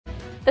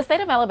The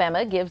state of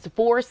Alabama gives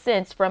 4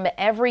 cents from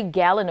every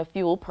gallon of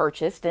fuel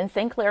purchased in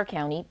St. Clair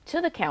County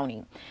to the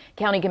county.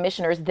 County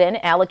commissioners then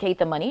allocate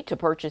the money to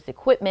purchase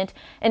equipment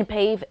and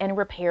pave and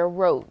repair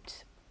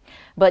roads.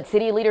 But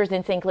city leaders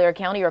in St. Clair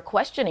County are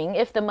questioning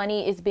if the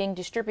money is being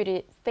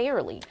distributed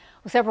fairly.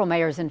 Well, several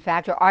mayors, in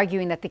fact, are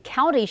arguing that the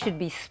county should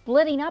be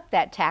splitting up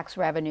that tax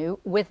revenue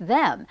with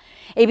them.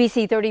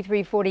 ABC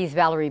 3340's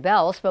Valerie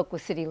Bell spoke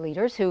with city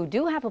leaders who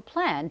do have a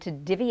plan to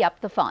divvy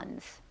up the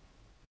funds.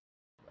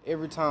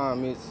 Every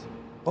time it's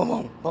boom,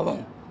 boom, boom,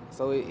 boom.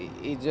 So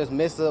it just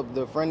messes up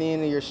the front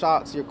end of your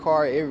shocks, your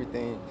car,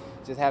 everything.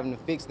 Just having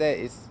to fix that,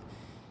 it's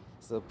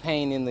a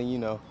pain in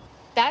the,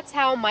 That's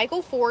how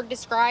Michael Ford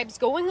describes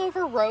going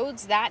over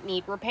roads that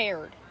need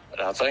repaired.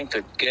 I think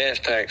the gas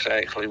tax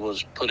actually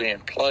was put in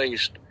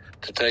place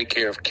to take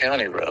care of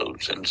county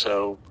roads, and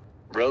so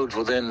roads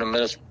within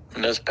the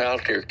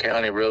municipality are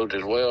county roads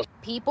as well.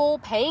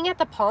 People paying at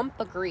the pump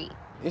agree.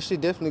 It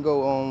should definitely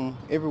go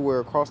everywhere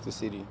across the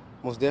city.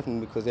 Most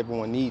definitely, because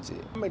everyone needs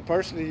it. I mean,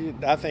 personally,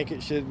 I think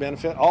it should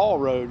benefit all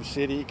roads,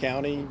 city,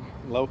 county,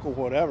 local,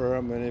 whatever. I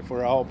mean, if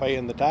we're all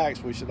paying the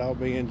tax, we should all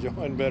be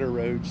enjoying better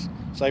roads,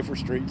 safer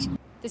streets.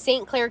 The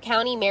St. Clair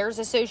County Mayor's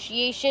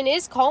Association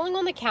is calling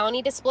on the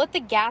county to split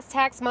the gas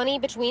tax money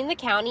between the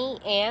county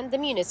and the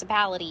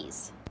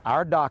municipalities.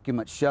 Our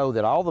documents show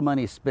that all the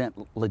money is spent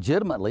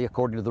legitimately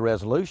according to the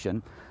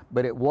resolution,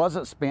 but it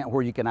wasn't spent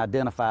where you can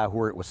identify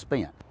where it was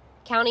spent.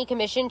 County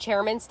Commission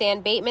Chairman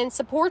Stan Bateman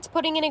supports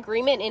putting an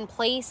agreement in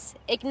place,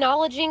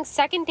 acknowledging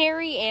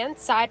secondary and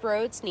side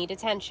roads need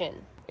attention.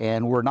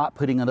 And we're not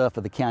putting enough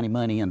of the county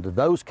money into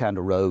those kind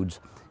of roads,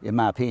 in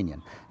my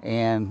opinion.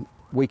 And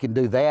we can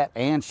do that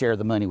and share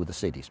the money with the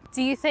cities.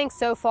 Do you think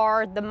so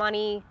far the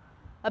money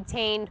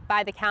obtained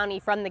by the county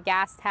from the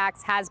gas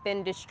tax has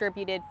been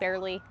distributed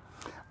fairly?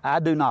 I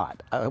do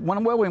not.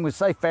 When we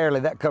say fairly,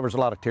 that covers a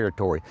lot of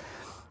territory.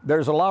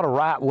 There's a lot of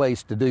right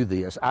ways to do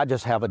this. I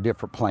just have a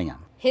different plan.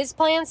 His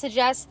plan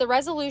suggests the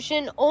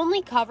resolution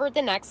only covered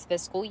the next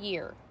fiscal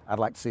year. I'd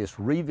like to see us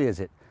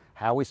revisit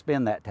how we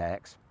spend that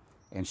tax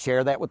and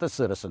share that with the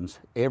citizens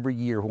every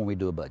year when we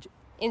do a budget.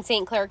 In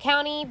St. Clair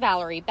County,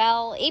 Valerie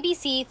Bell,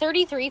 ABC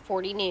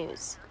 3340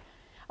 News.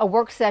 A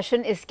work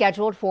session is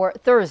scheduled for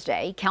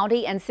Thursday.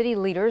 County and city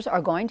leaders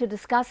are going to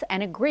discuss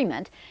an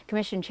agreement.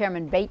 Commission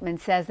Chairman Bateman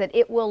says that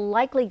it will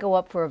likely go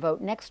up for a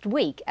vote next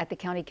week at the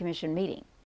County Commission meeting.